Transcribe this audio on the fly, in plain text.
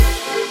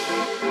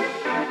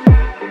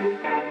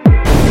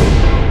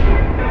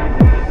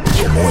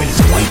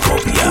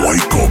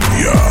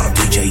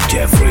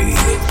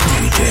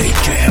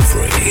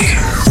Jeffrey.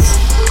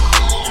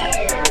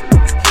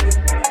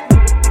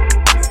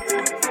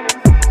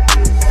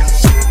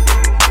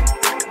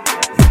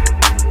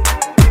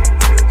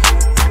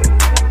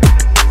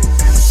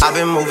 I've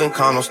been moving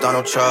calm, don't start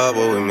no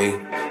trouble with me.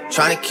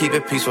 Trying to keep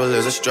it peaceful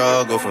is a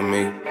struggle for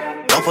me.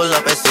 Don't pull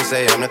up at 6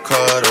 a.m. to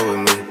cuddle with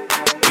me.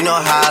 You know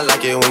how I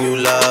like it when you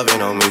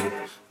loving on me.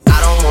 I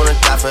don't wanna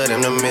die for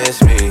them to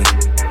miss me.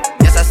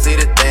 Yes, I see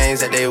the things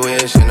that they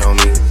wishing on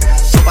me.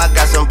 Hope I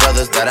got some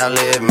brothers that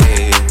outlive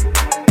me.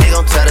 They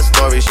gon' tell the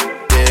story, shit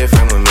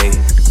different with me.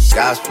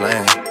 God's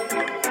plan,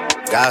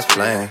 God's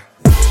plan.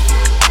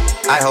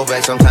 I hold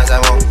back, sometimes I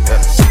won't,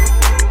 yeah.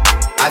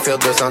 I feel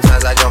good,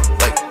 sometimes I don't,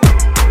 like.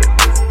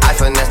 I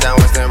finesse down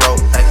Western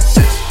Road, hey,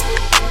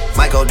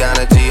 might go down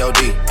to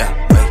G.O.D., yeah,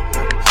 wait.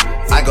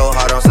 I go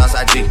hard on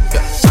Southside G,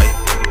 yeah, wait.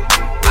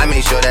 I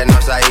make sure that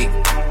Northside E.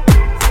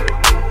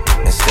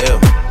 And still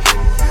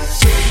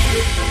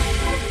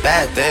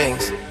bad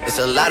things, it's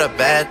a lot of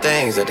bad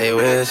things that they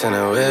wish and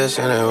they wish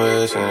and they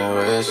wish and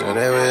they wish and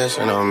they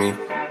wishing on me.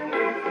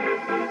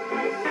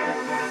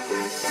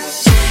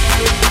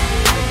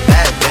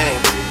 Bad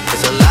things,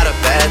 it's a lot of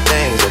bad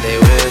things that they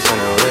wish and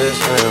they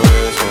wish and they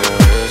wish and they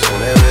wish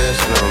and they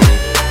wishing on me.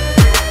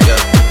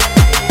 Yeah.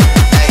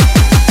 Hey,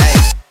 hey.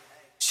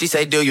 She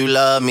say, do you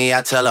love me?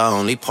 I tell her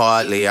only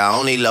partly. I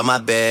only love my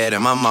bed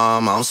and my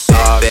mom. I'm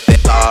sorry.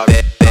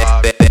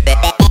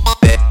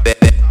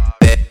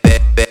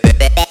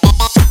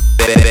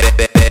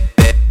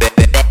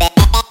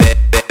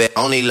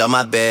 Only love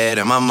my bed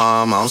and my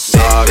mom. I'm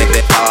sorry.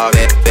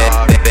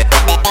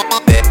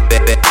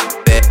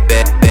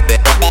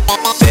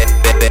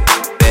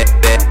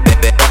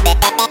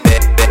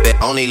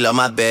 Only love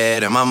my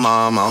bed and my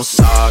mom, I'm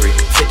sorry.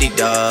 50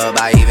 dub,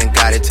 I even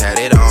got it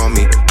tatted on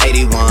me.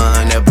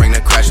 81, they'll bring the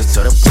crashers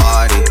to the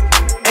party.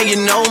 And you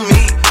know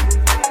me,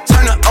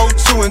 turn the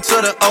 02 into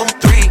the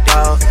 03,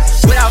 dawg.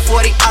 Without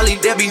 40 Ollie,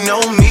 there be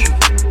no me.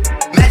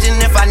 Imagine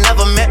if I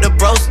never met the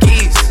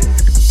broskies.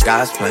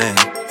 God's plan,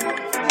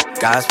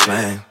 God's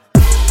plan.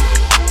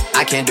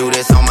 I can't do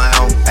this on my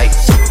own, hey.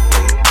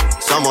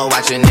 Someone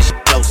watching this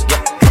shit close,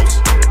 yeah,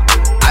 close.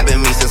 I've been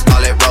me since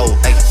Scarlet Road,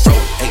 hey,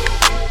 road, hey.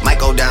 Might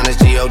go down as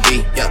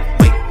G.O.D., yeah,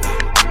 wait.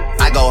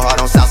 I go hard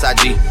on Southside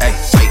G, hey,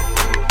 wait.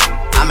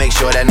 I make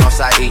sure that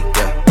Northside E,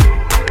 yeah.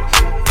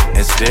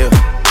 And still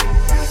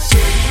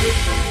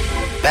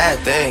bad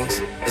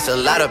things, it's a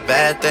lot of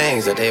bad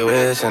things that they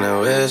wish and they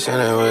wish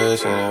and they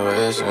wish and they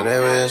wish and they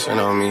wishing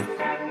on me.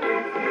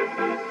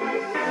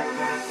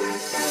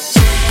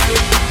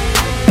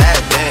 Bad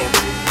things,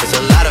 it's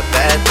a lot of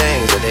bad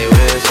things that they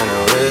wish and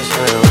they wish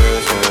and they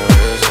wish and they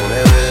wish and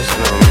they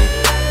wishing on me.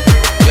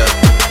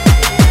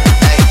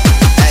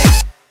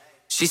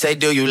 She say,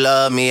 do you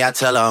love me? I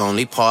tell her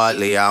only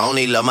partly. I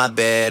only love my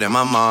bed and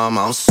my mom.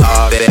 I'm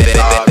sorry.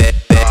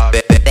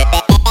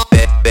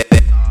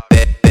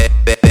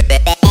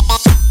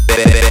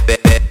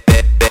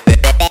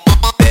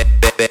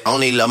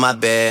 Only love my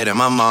bed and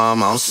my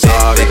mom. I'm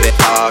sorry.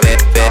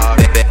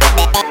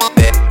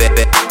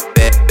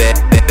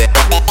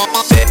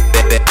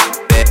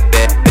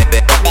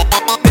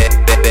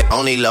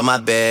 Only love my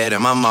bed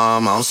and my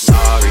mom. I'm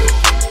sorry.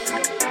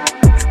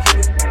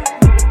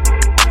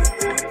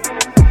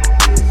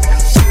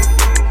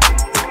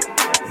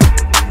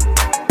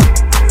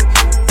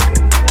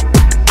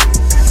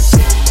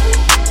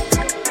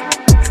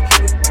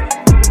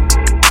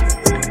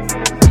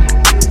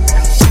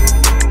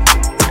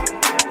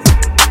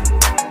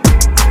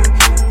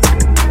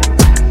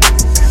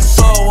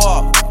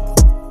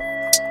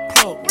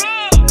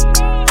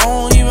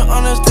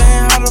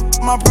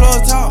 My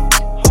plug talk.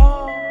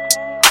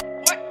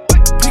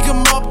 Pick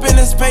him up in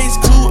a space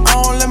coupe, I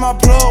don't let my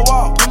plug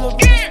walk.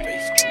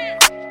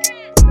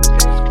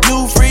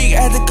 New freak,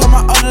 had to cut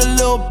my other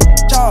little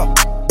bitch off.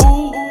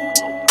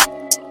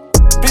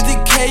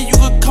 50K, you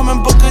could come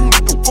and book a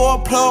nigga for a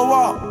plug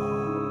walk.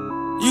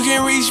 You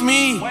can reach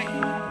me,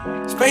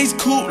 space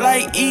coupe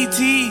like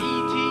E.T.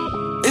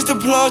 It's the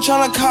plug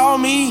tryna call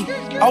me.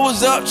 I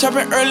was up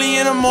chopping early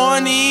in the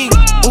morning.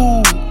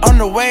 Ooh, on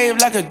the wave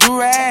like a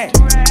do-rag.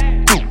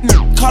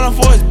 Calling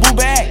for his boo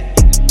bag.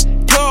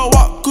 Plug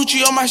walk,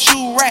 Gucci on my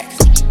shoe rack.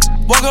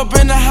 Walk up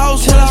in the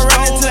house till I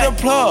ran into the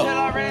plug.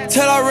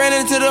 Till I ran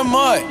into the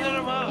mud.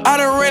 I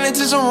done ran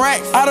into some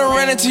racks. I done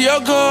ran into your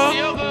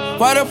girl.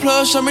 Why the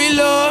plug show me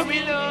love?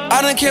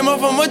 I done came up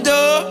from a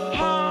dub.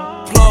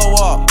 Plug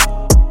walk.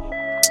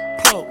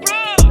 Plug.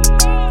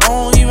 I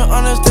don't even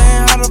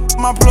understand how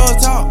my plug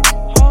talk.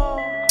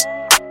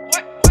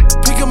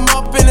 Pick him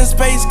up in a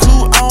space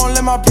coupe, I don't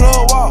let my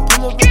plug walk.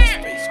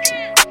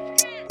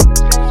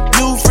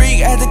 New freak,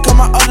 had to cut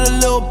my other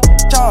little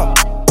bitch off.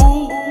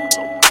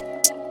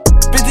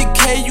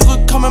 50K, you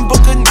could come and book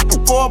a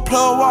nigga for a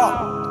plug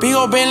walk. Big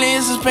ol' Bentley,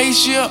 it's a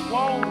spaceship.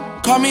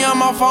 Call me on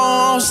my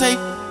phone, say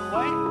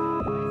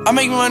I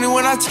make money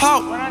when I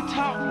talk.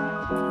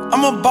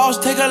 I'm a boss,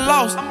 take a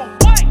loss.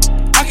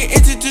 I can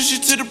introduce you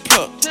to the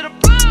plug.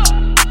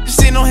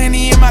 Just ain't no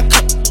Henny in my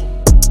cup.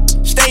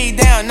 Stay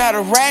down, now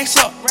the racks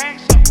up.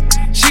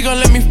 She gon'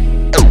 let me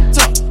up.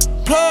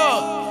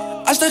 Plug,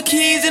 I stuck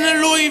keys in a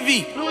Louis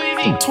V.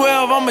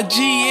 12, I'm a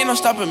G, ain't no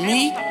stopping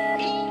me.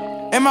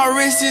 And my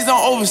wrist is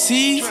on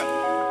overseas.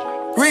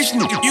 Rich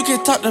nigga, you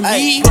can talk to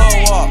me.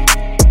 Plug up.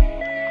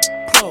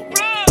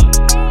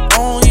 I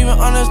don't even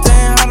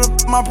understand how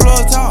my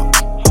plug talk.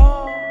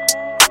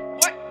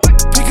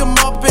 Pick him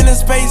up in a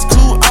space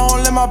coupe, I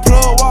don't let my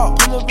plug walk.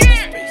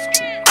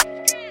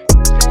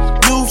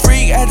 New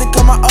freak, I had to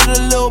cut my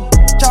other little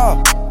bitch off.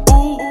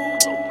 Ooh.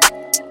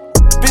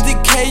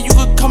 50K, you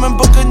could come and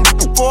book a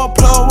nigga for a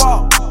plug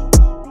walk.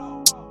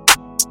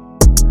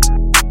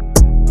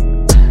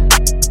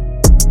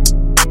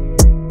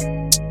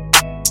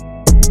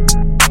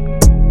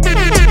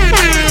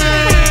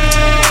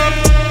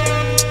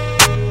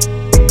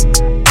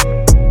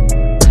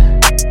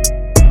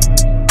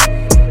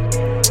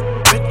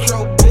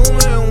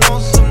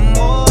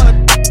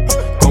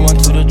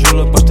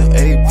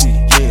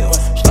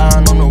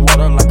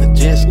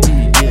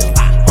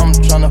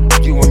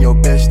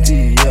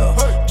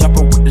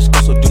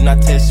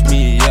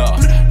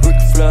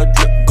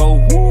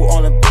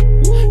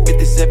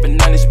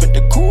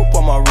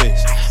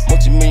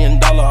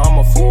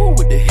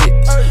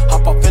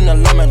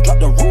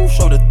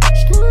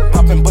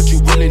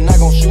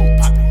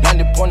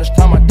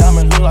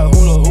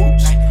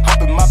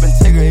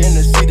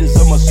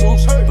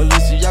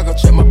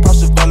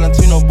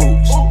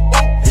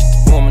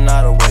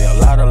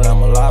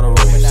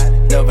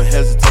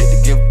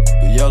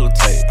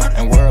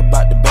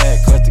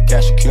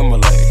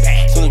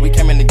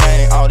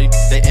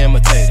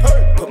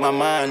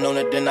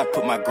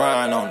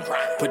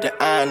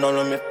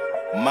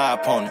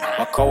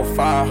 My code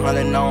 500,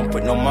 I don't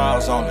put no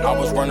miles on it. I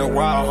was running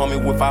wild,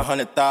 homie, with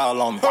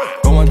 500,000 on me.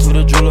 Going to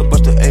the jeweler,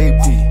 bust the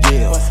AP,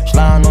 yeah.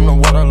 Sliding on the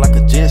water like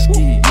a jet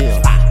ski,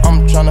 yeah.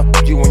 I'm tryna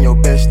fuck you and your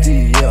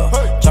bestie, yeah.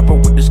 Chopper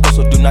with this girl,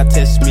 so do not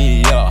test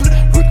me, yeah.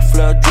 Ric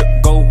Flair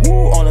drip, go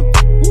woo on a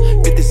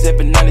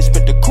 5790,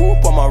 spent the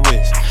coupe on my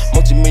wrist.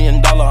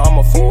 Multi-million-dollar, I'm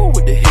a fool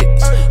with the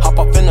hits. Hop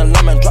off in the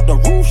lemon, drop the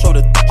roof, show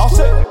the all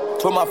set.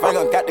 Twirl my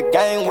finger, got the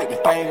gang with me.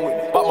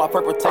 Bought my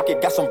purple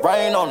ticket, got some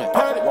rain on it.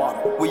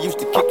 We used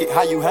to kick it,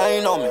 how you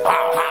hang on me?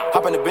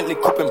 Hop in the Bentley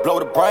coupe and blow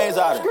the brains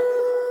out of it.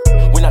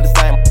 We not the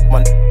same,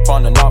 my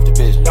from the North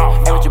Division.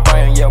 Ain't with your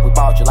brain, yeah, we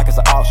bought you like it's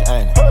an auction,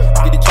 ain't it?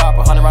 Get the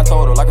chopper, 100 round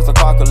total, like it's a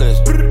car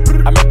collision.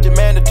 I met your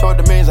man that told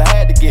the means I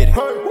had to get it.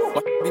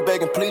 My be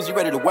begging, please, you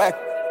ready to whack?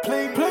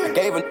 I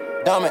gave a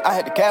dumb it, I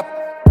had to cap.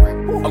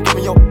 I'm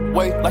giving your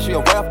way like she a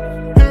rapper.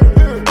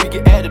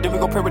 Get added, then we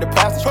gon' pray with the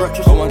plastic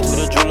scriptures. Going to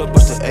the jeweler,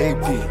 bust the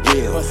AP,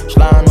 yeah.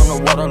 Sliding on the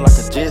water like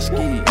a jet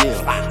ski,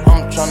 yeah.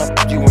 I'm tryna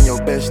fuck you and your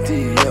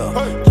bestie,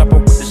 yeah. Chopper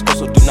with this girl,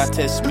 so do not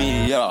test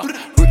me, yeah.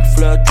 Ric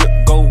Flair drip,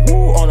 go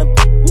woo on a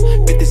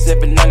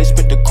 5790,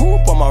 spent the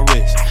coupe on my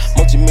wrist.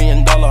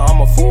 Multi-million-dollar,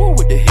 I'm a fool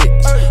with the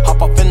hits.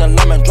 Hop off in the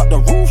lemon, drop the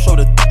roof, show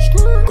the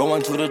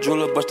Going to the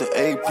jeweler, bust the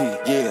AP,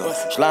 yeah.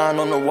 Sliding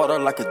on the water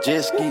like a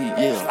jet ski,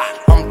 yeah.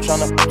 I'm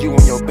tryna fuck you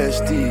and your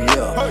bestie,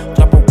 yeah.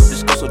 Chopper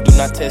so do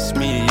not test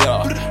me,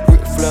 yeah.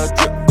 Ric Flair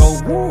drip, go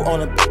woo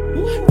on a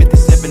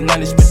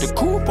 5790, spent the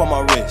coupe on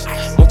my wrist.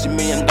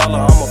 Multi-million-dollar,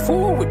 I'm a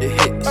fool with the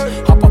hits.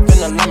 Hop up in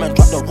the lemon,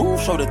 drop the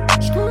roof, show the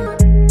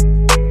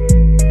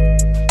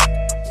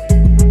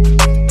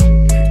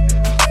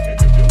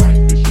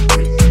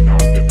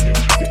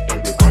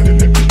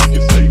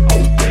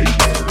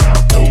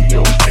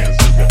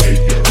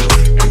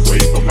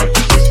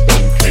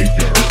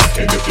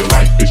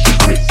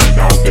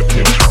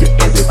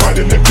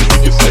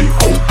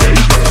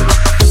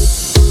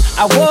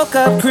I woke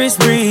up Chris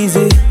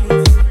Breezy.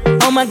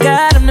 Oh my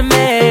God, I'm the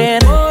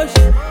man.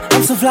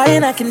 I'm so fly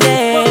and I can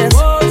dance.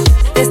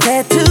 There's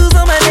tattoos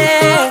on my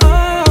neck.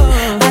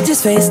 I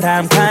just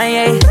FaceTime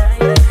Kanye.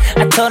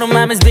 I told him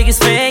I'm his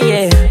biggest fan,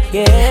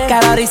 yeah.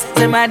 Got all these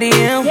in my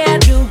DM. Yeah, I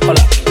do. Hold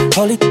up.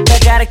 Holy I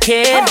got a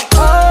kid.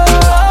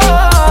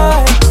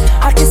 Oh,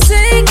 I can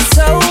sing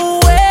so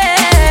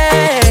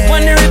well.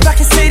 Wonder if I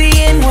can say the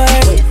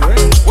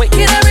N-word. Wait,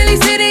 can I really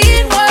say the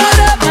N-word? What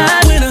up,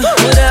 my winner?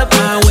 What up,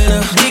 my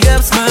winner?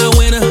 My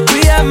winner,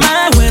 we are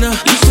my winner.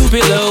 You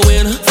stupid little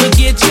winner,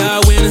 forget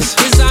y'all winners.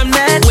 Cause I'm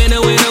that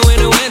winner, winner,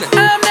 winner, winner.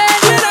 I'm that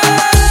winner.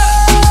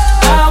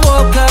 I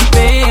woke up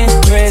in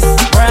Chris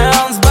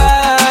Brown's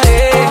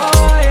body.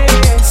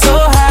 So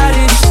how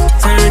this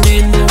turned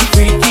into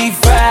Freaky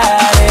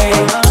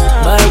Friday.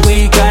 But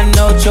we got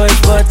no choice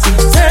but to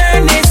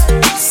turn this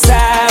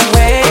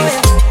sideways.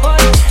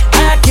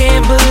 I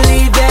can't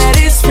believe that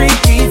it's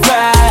Freaky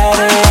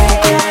Friday.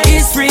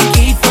 It's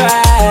Freaky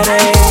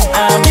Friday.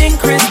 I'm in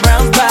Chris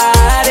Brown's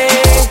body.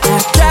 I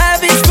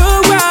drive his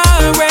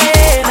Ferrari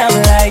and I'm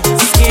like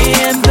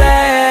skin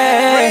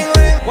black.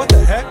 What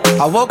the heck?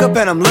 I woke up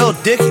and I'm Lil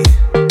Dicky.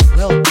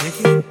 Lil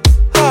Dicky?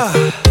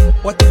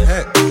 What the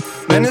heck?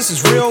 Man, this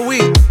is real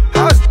weak.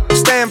 I was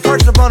staying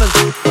perched up on a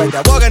like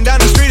that. Walking down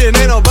the street and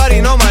ain't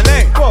nobody know my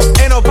name.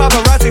 Ain't no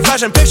paparazzi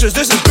flashing pictures,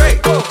 this is great.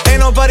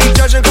 Ain't nobody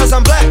judging cause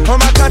I'm black or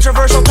my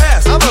controversial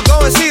past. I'ma go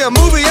and see a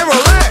movie and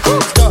relax.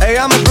 Hey,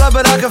 I'm a blood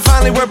but I can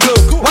finally wear blue.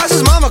 Why's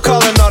his mama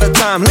calling all the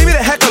time? Leave me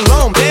the heck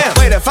alone, damn.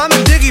 Wait, if I'm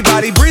in Diggy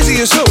body, Breezy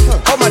is who?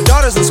 Hope my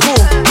daughter's in school.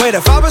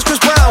 If I was Chris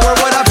Brown, where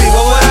would I be?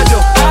 What would I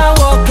do? I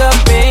woke up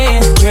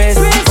in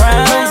Chris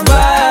Brown's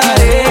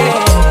body.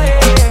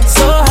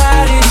 So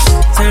hot it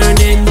turned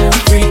into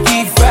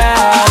Freaky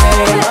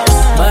Friday.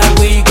 But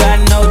we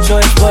got no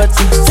choice but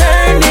to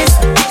turn this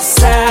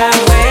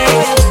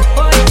sideways.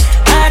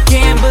 I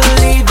can't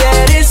believe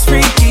that it's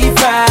Freaky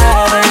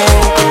Friday.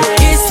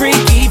 It's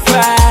Freaky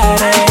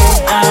Friday.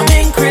 I'm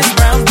in Chris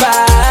Brown's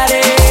body.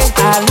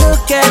 I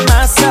look at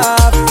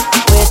myself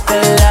with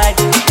the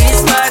light.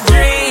 It's my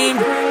dream.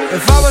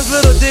 If I was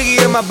Little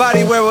Diggy in my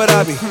body, where would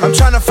I be? I'm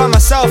trying to find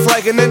myself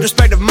like an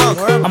introspective monk.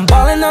 I'm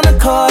balling on the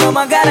court, oh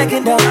my God, I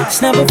can dunk.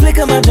 Snap a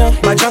flick of my junk.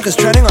 My junk is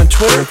trending on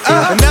Twitter.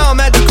 And now I'm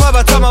at the club,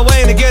 I talk my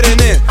way into getting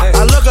in.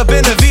 I look up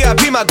in the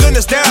VIP, my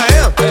goodness, there I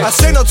am. I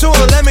signal to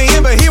him, let me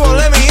in, but he won't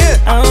let me in.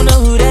 I don't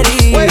know who that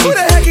is. Wait, who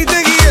the heck you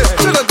think he is?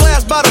 Took a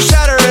glass bottle,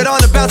 shatter it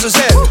on the bouncer's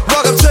head.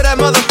 Welcome to that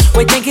mother.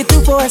 Wait, think it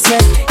through for a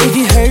sec. If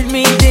you heard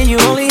me, then you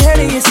only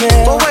heard it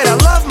yourself. But wait, I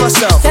love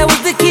myself. That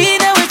was the key,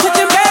 now we're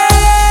switching back.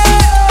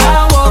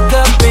 I woke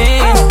up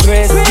in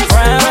Chris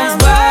Brown's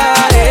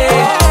body.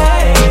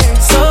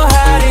 So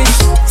hot it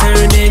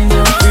turned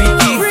into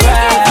Freaky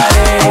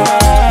Friday.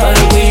 But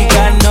we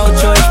got no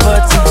choice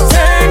but to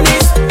turn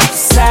this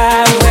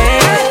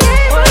sideways.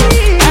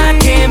 I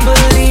can't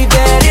believe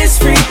that it's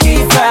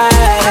Freaky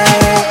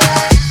Friday.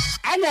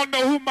 I wanna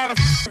know who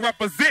motherfucker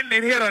representing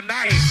it here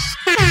tonight.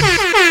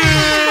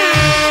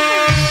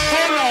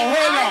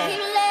 Hold on.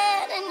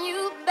 Letting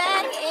you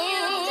back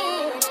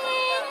in.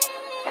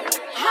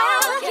 How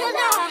can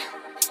I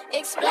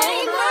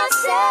explain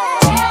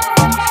myself?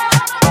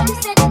 You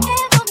said you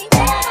can't hold me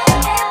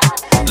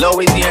back.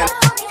 Louisiana,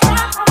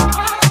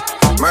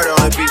 murder on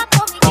the beat.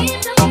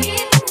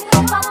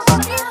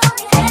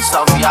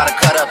 Sophie oughta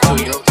cut up to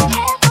you.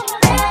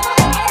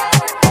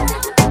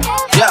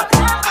 Yeah.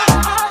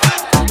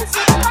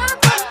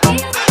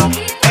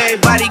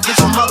 Everybody get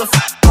your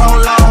motherfucking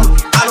roll on.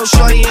 I know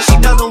shorty and she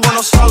doesn't want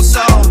no slow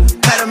song.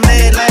 Had a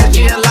man last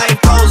year, life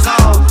goes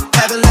on.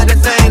 Haven't let the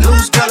thing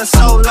loose, girl, in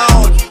so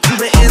long. You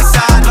been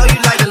inside, know you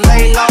like to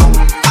lay low.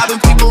 I've been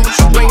peeping what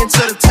you bringing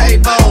to the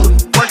table.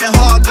 Working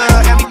hard,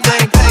 girl,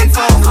 everything paid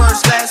for.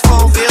 First, last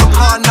phone bill,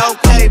 car, no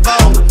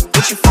cable.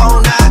 With your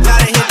phone out,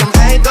 gotta hit them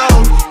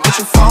angles. With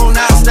your phone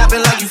out,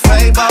 snapping like you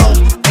Fable.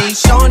 And you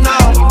showing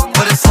off,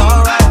 but it's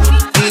alright.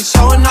 And you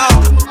showing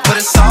off, but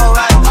it's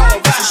alright.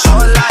 It's a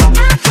short life,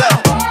 yeah.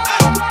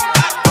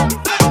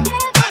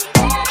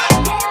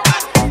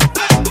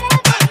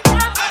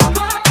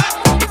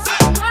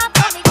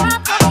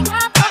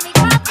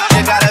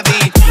 You gotta be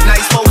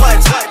nice for what?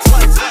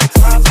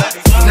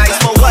 Nice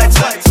for what?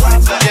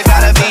 You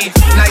gotta be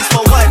nice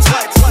for what?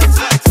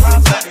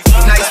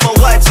 Nice for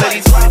what?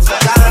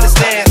 Gotta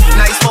understand.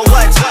 Nice for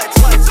what?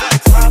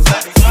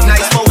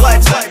 Nice for what?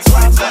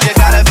 You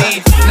gotta be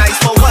nice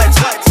for what?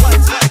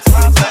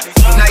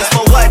 Nice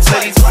for what?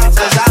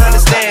 Cause I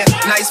understand.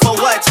 Nice for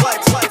what?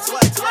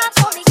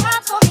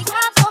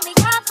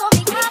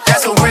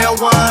 That's a real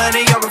one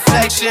in your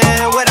reflection.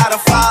 Without a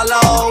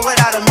follow,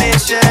 without a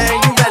mention.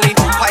 You really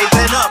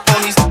piping up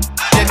on these.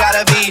 You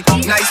gotta be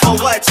nice for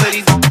what? To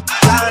these.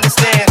 I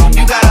understand.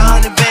 You got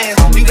 100 bands.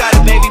 You got a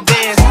baby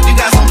Benz. You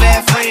got some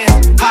bad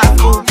friends. Hot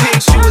food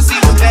pics. You was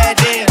even bad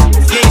then.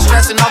 You ain't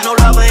stressing off no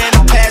lover in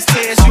the past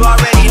tense. You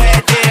already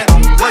had them.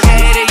 Work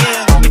at 8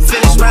 a.m.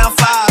 Finish round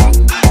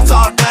 5.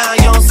 Talk down.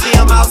 You don't see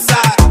them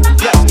outside.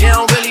 Yeah, you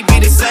don't really be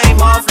the same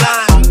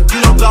offline. You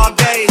know dog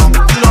days.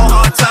 You know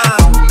hard time.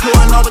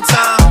 Doing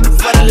overtime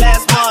for the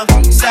last month.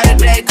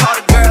 Saturday, call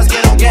the girls,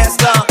 get them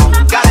gassed up.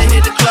 Gotta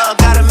hit the club,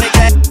 gotta make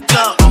that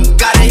jump.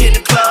 Gotta hit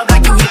the club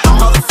like you hit the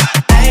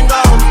motherfucking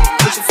angle.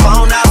 Put your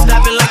phone out,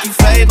 snapping like you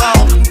Fable.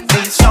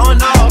 And you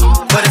showing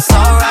off, but it's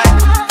alright.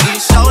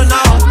 You showing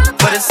off,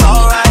 but it's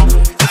alright.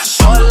 It's a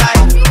short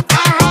life.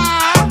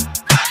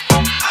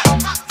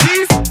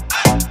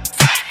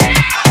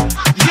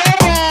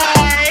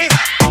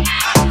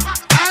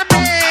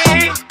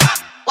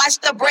 Watch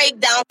the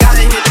breakdown.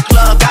 Gotta hit the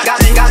club, gotta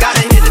hit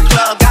the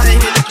club, gotta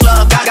hit the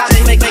club,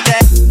 gotta make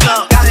that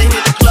jump. Gotta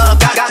hit the club,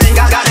 gotta hit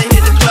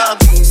the club.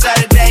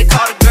 Saturday,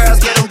 call the girls,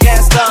 get them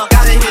gassed up.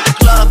 Gotta hit the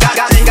club,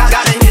 gotta hit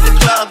the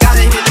club,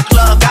 gotta hit the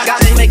club,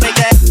 gotta make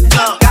that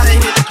jump. Gotta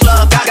hit the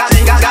club, gotta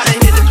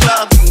hit the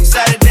club.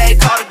 Saturday,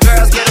 call the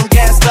girls, get them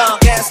gassed up,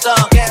 gassed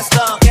up, gassed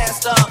up,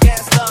 gassed up,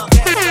 gassed up.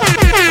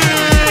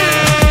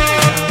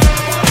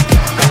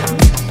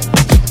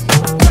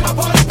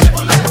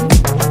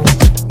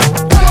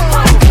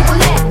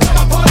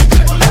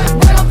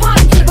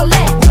 Party people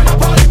lit.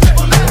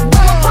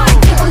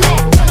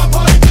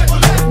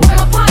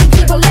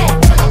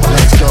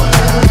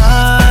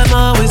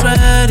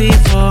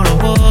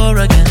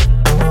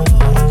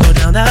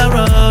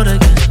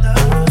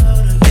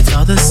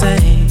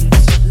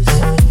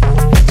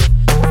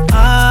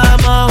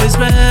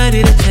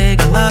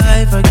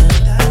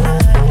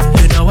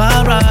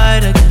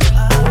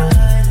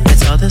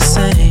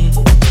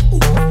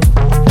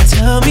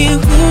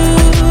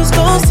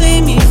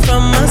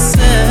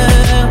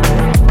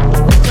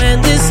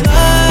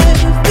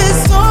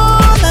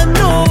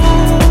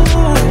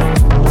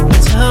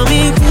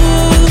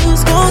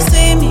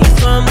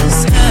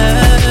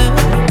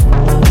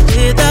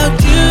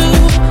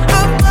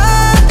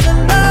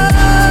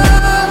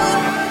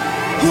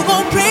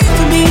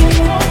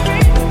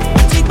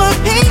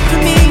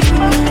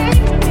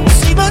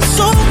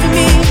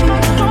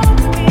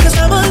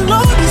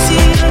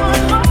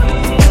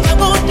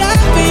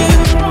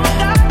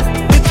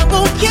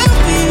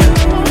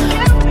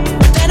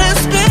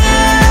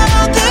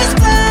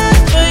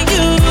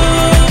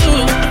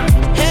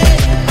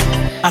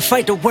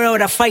 fight the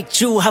world, I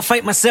fight you, I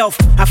fight myself.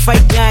 I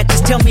fight God,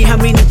 just tell me how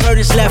many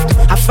burdens left.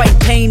 I fight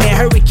pain and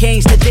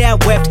hurricanes, the day I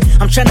wept.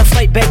 I'm trying to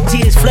fight back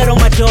tears, flood on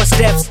my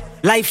doorsteps.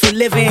 Life and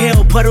living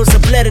hell, puddles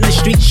of blood in the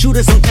street.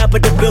 Shooters on top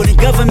of the building,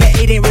 government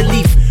aid ain't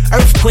relief.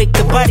 Earthquake,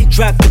 the body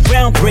drop, the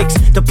ground breaks.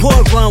 The poor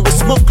run with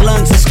smoke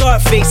lungs and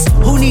scarred face.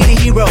 Who need a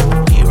hero?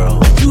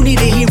 You need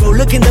a hero.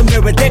 Look in the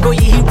mirror, there go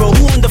your hero.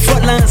 Who on the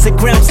front lines at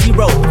ground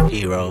zero?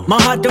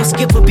 My heart don't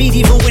skip a beat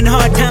even when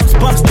hard times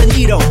bumps the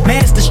needle.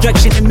 Mass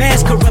destruction and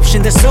mass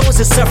corruption. The souls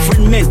of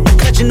suffering men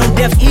clutching on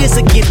deaf ears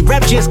again.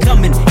 Rapture is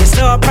coming. It's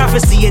all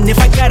prophecy, and if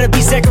I gotta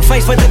be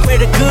sacrificed for the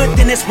greater good,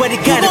 then that's what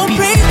it gotta be.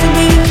 Pray for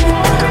me.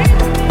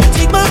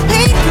 Take my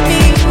pain for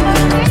me.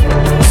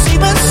 Save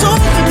my soul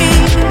for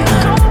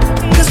me.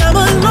 I'm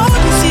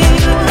alone to see.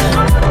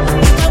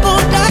 If I'm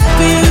gon' die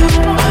for you,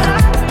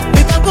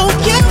 if I'm gon'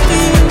 kill for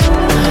you,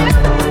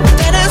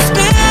 then I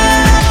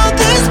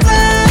spill this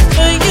blood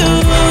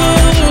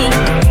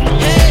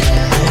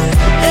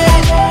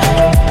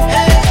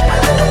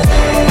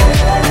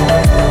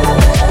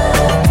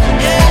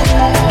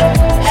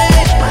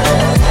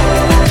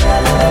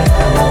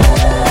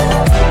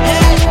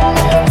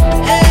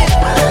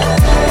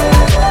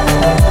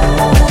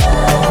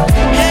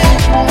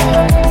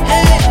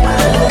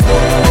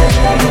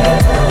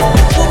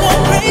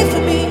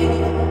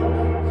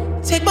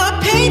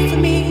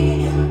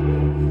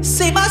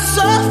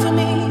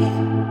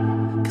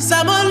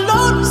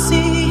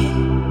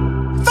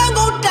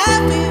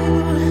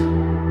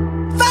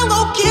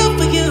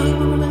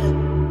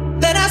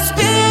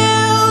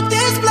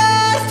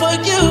for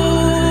you.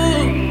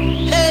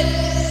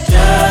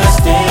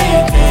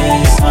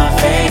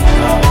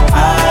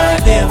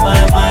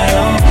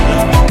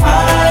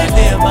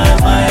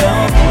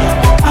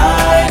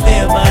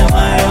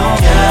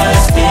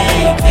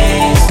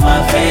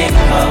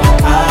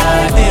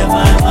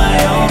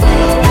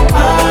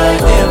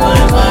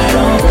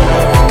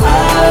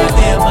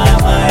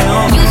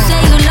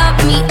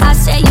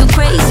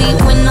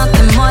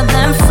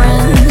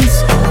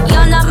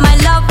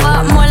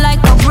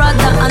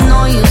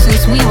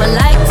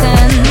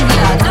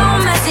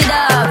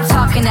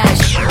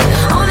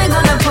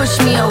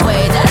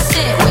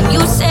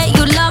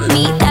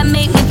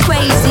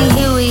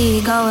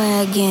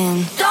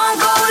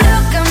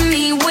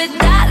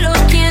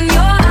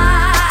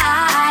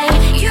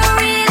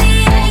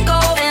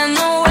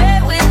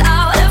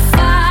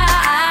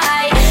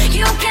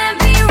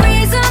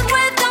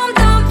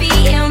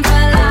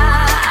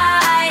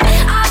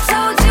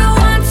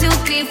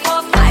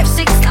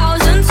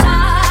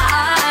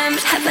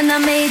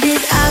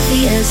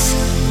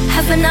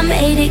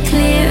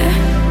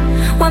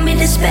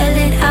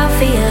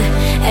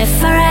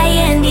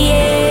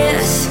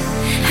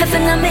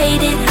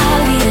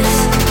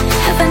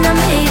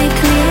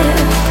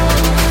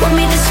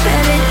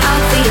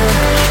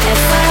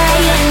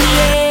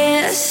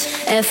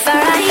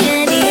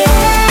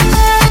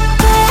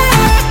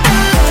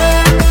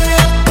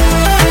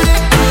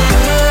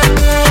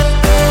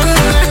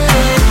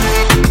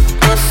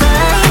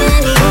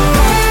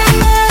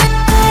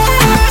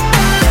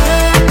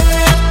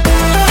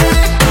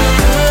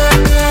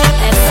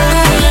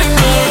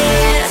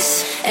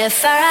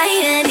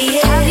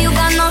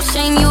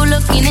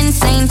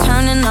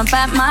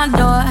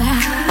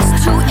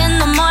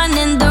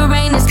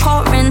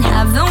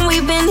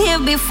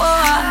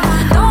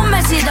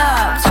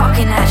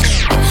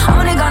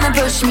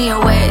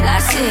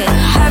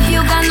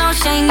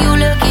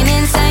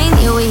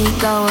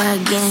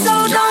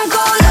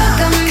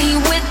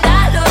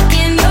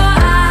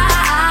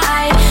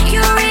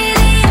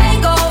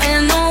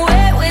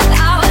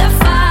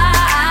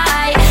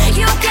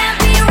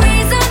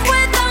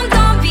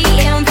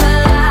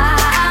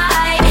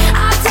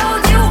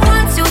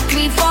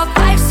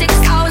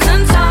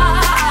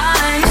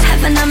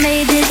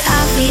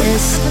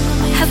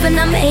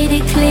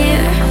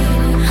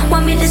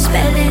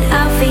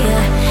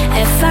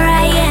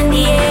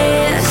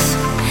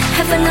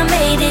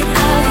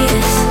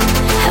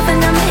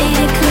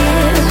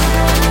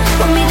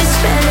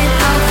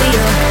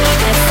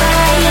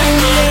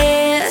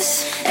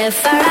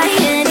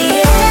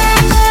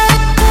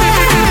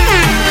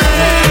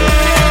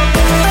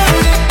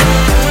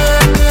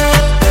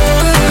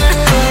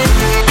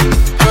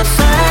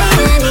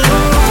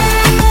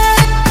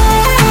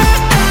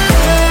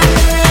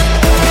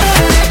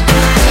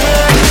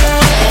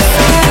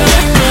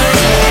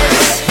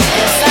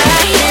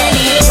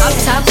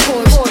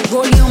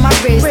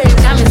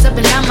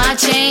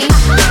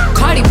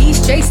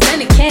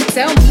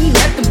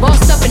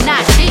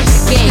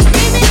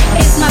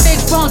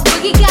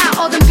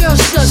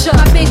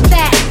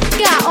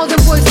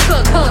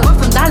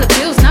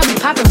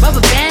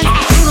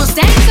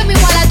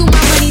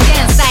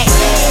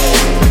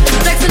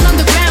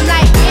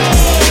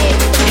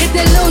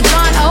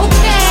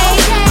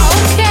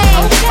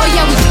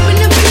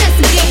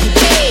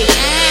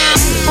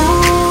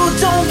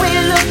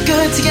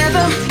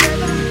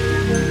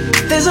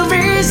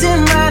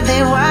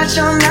 watch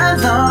all night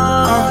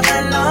long.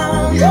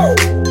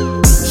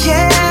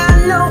 Yeah,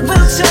 I know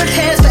we'll turn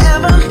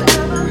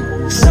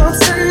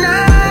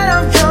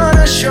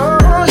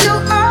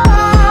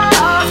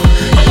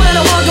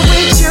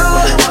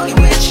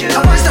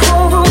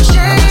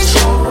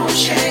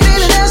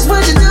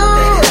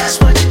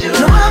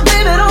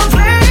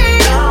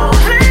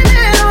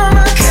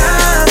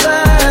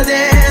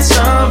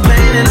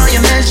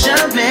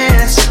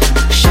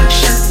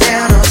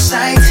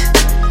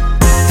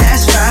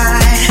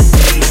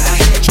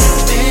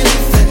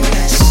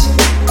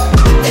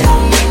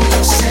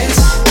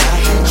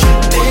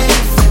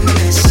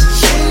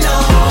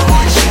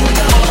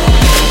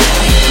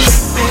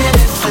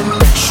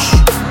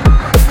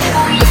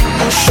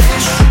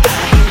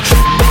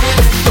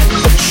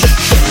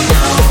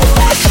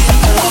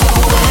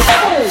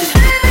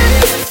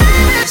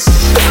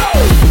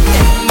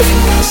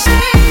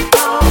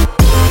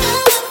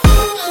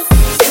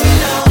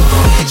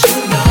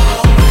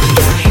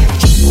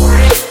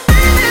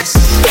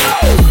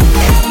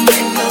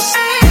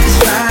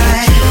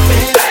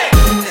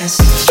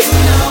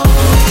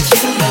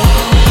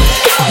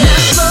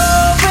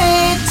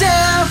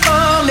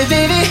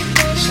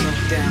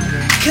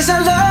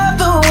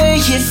the way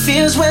it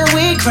feels when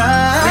we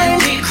cry.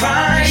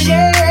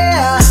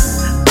 Yeah,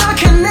 our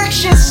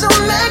connection's so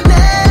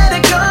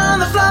magnetic on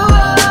the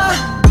floor.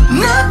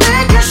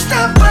 Nothing can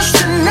stop us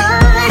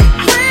tonight.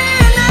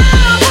 When I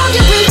walk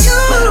in with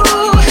you,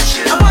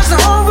 I watch the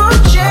whole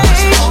world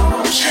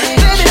change.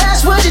 Baby,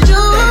 that's what you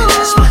do.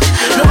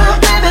 No,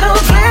 baby,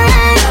 don't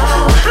play.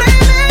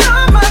 Blame it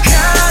on my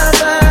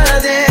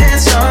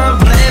confidence, or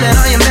blame it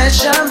on your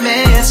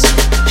measurements.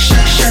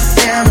 Shut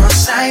down on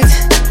sight.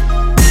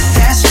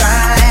 That's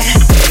right.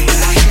 I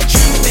can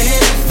trip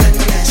in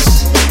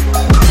finesse.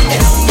 It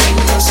don't make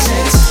no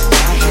sense. I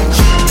can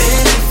trip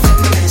in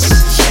finesse.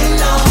 You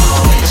know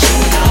it, you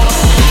know. I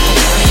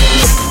can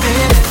trip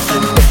in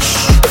finesse.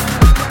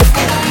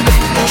 It don't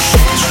make no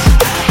sense.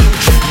 I can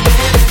trip in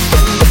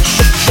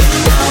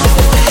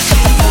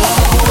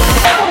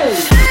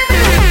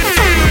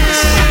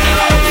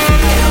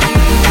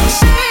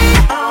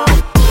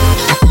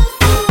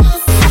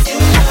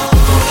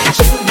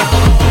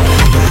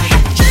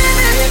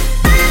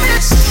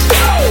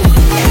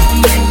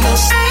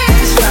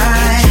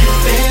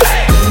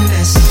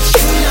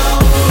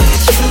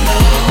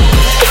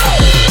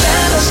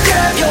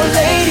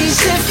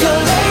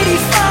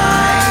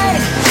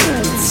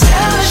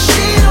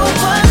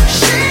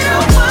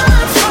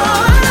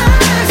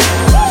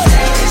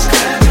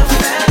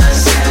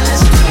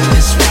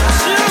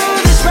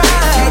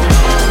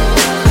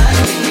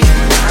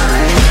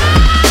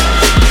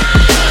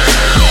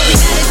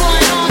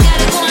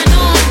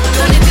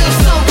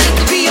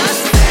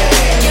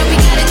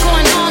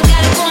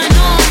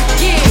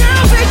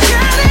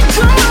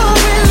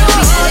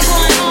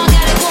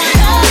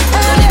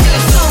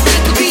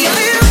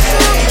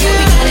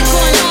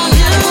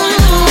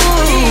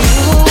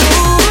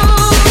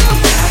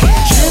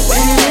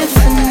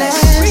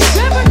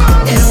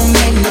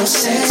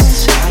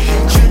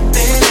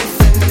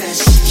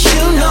finesse. You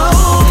know it,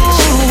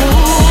 you know.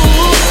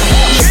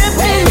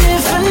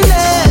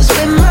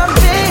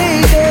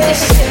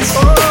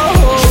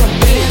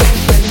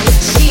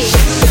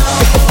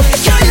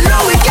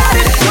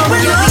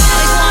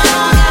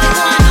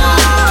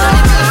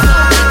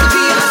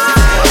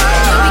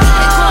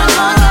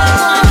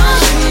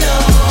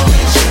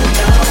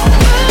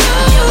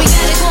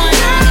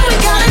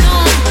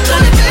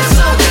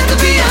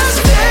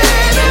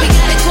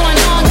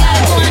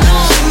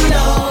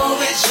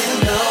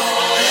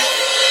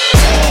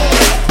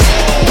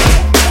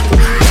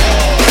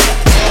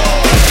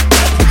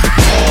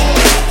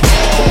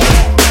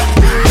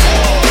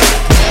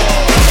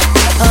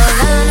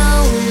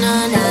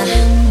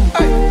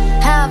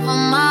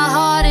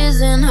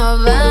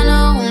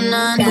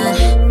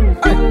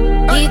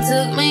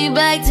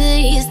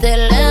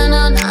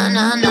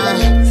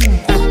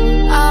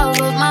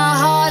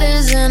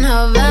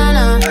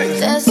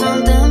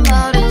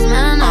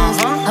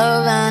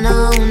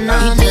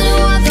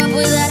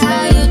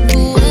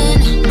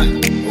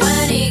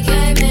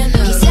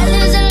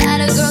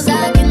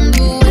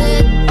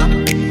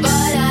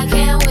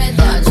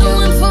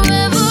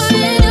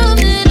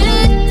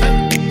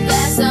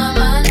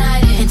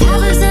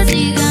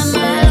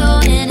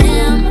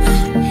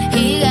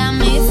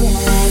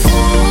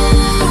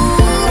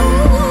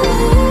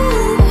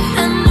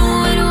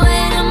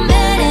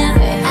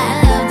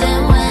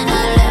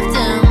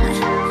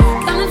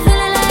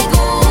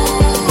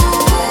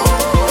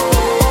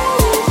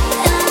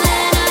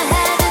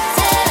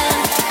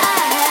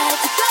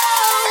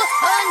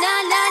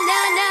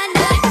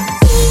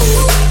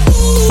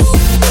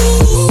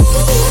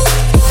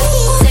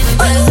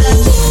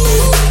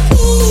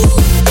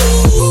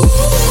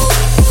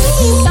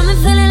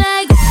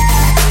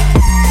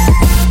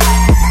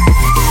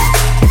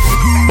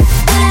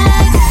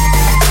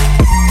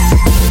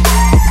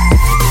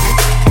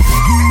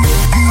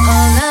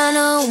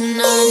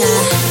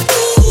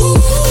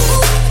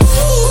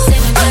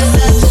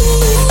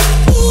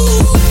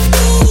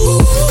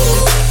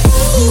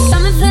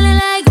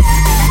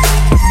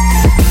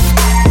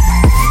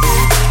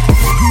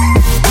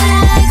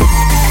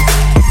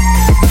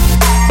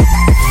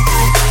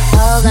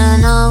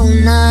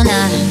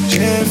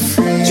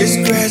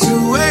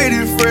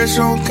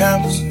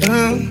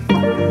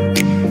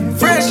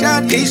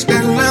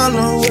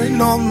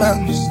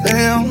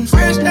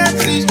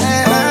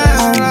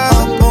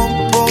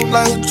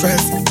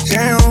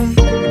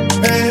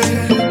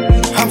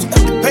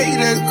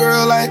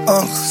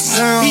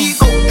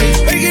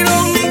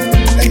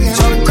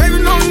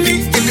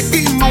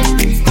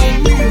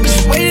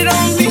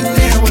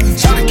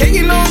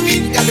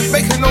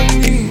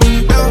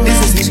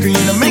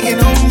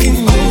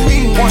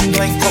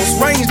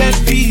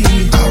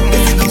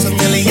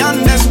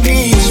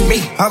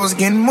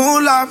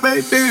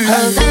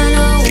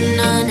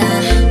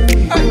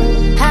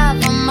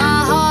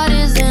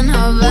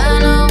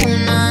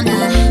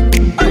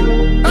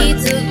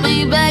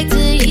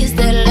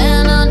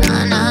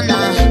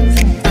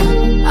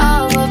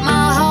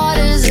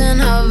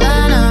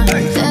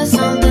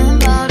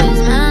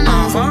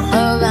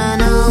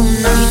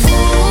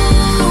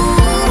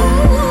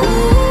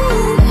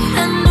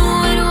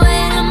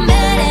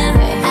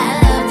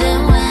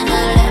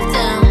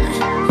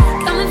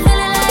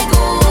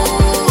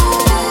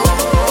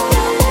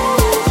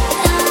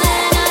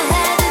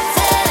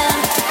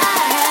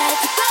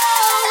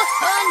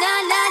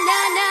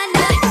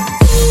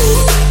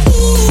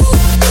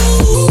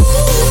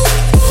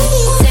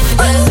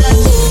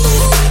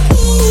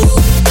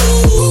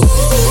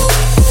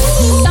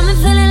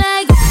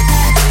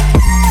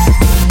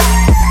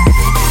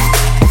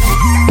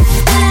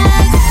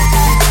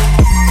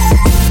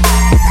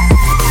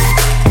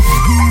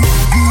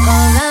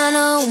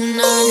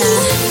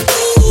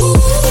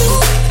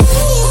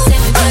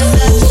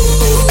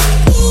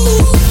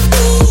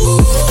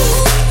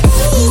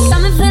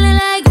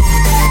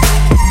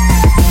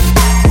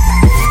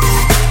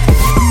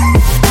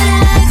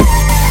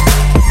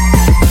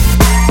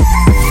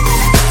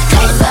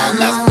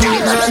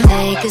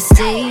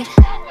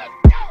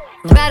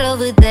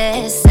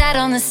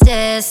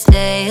 stay,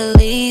 stay or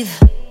leave.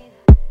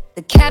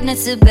 The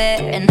cabinets are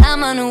bare and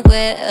I'm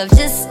unaware of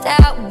just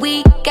how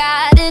we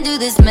got into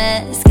this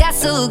mess. Got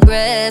so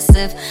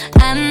aggressive.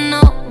 I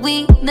know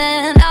we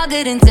meant all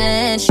good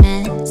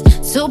intentions.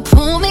 So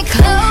pull me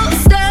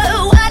closer.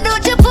 Why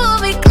don't you pull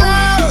me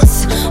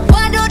close?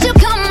 Why don't you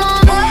come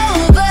on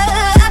over?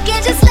 I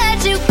can't just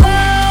let you go.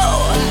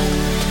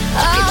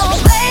 Oh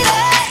baby,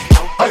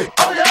 hey,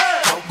 oh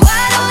yeah.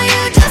 Why don't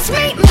you just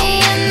meet me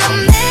in the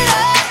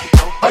middle?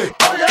 Hey,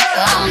 oh yeah.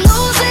 I'm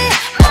losing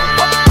my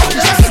mind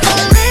just a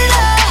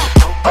little.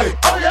 Hey,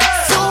 oh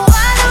yeah. So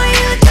why don't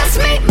you just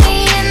meet me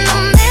in the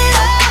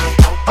middle?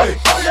 Hey,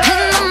 oh yeah.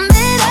 In the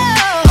middle.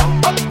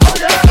 Oh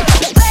yeah.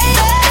 Baby,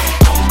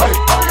 hey,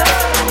 oh yeah.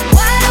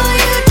 Why don't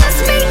you just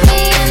meet me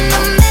in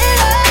the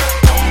middle?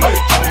 Hey,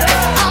 oh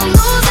yeah. I'm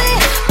losing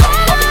my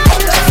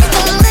mind just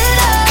a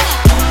little.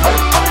 Hey,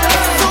 oh yeah.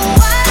 So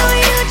why don't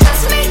you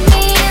just meet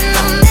me in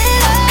the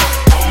middle?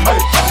 Hey,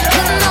 oh yeah.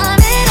 In the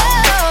middle.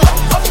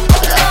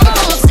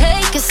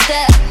 Take a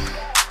step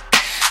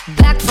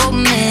back for a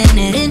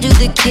minute into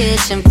the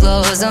kitchen.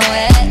 Floors are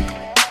wet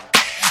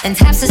and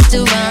taps are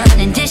still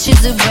running,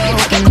 dishes are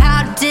broken.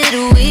 How did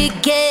we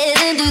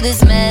get into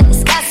this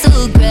mess? Got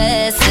so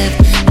aggressive.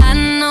 I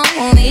know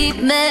we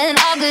meant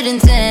all good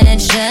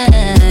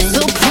intentions.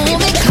 So pull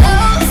me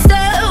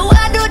closer.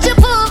 Why don't you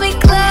pull me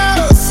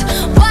close?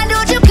 Why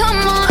don't you come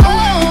on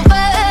over?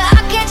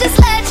 I can't just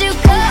let you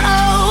go.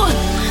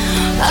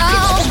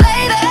 Oh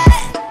baby,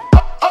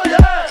 oh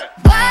yeah.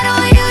 Why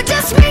don't you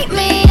just meet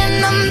me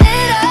in the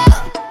middle?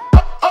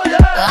 Oh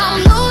yeah.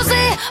 I'm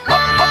losing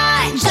my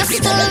mind just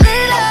a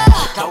little.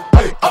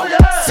 Oh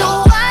yeah. So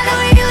why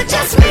don't you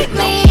just meet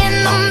me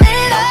in the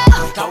middle?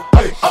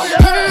 Oh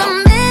yeah. In the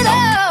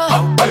middle.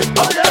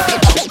 Oh yeah.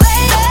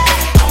 Baby,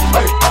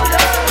 oh yeah.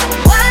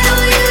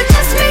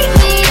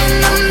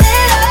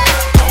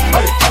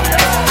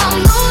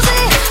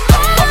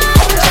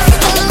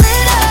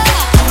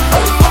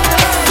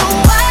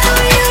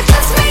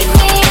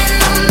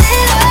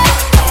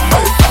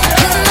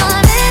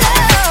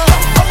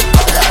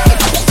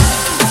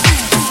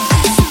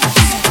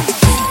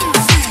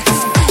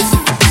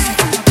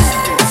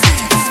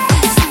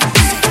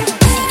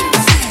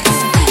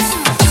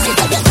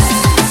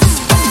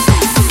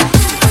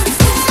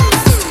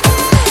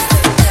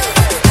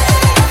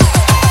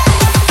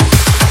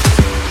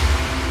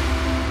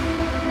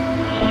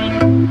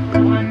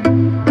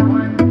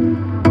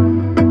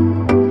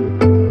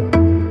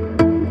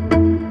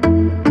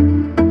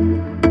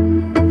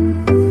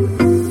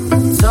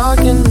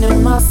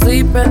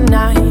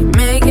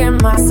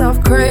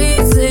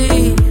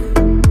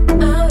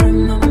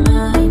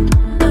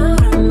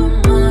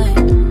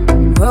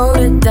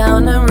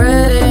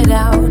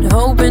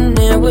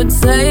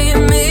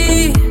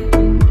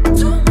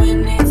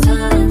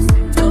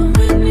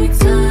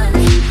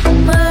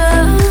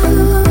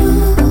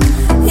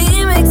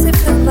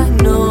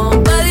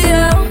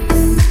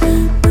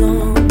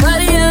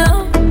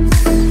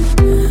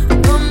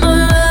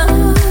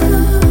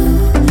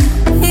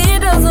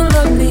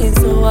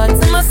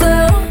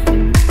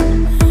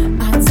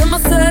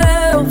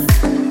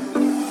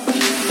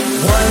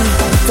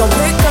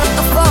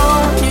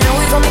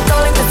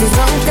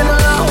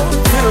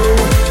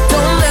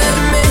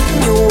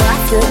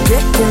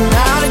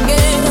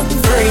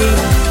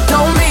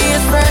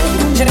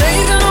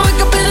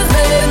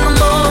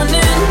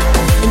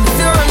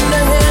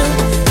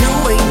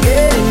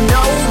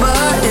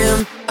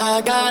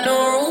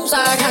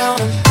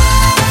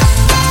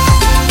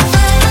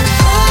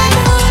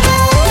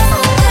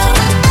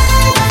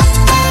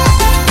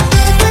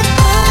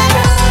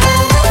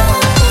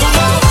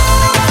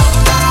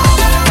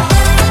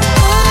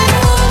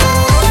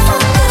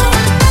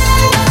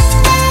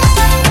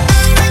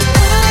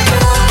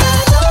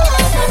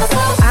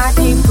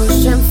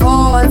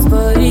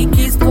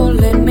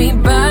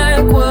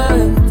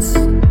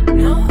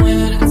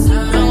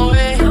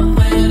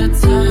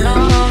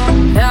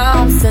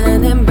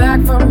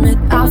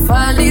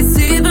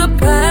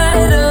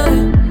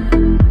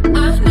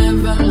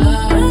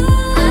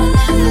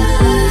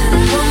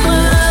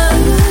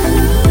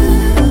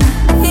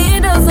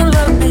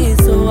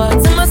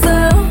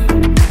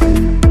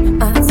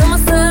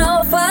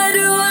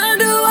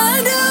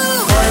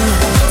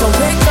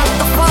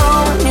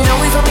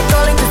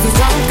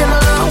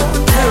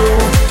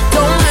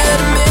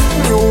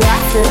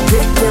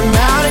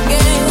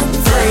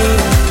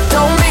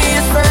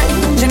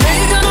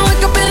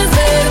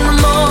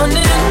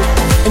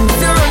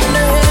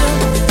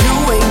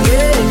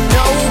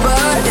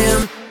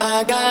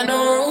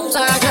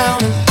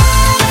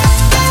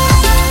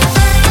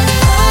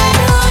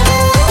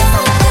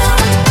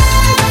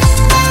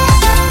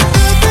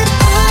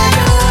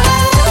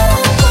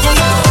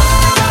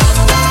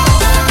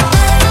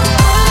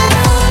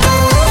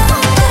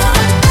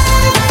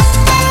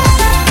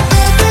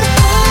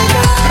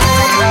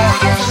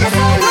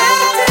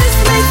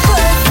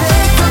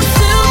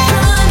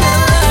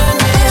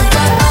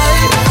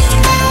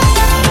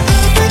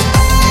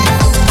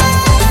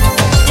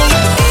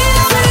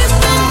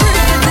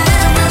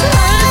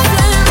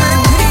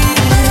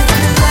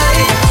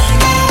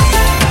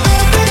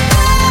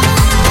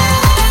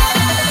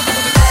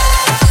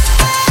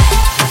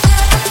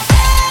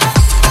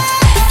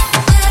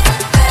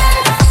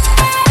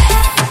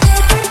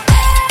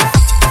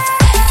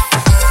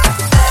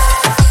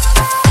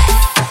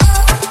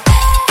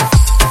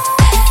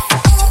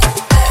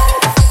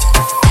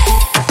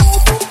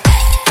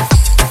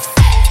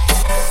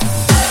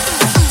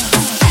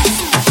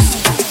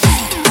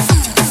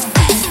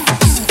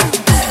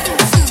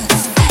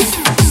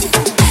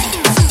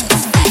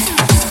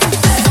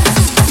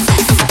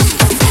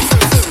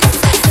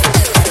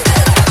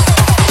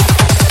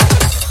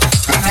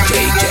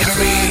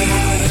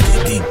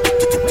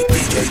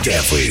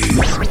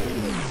 Jeffrey.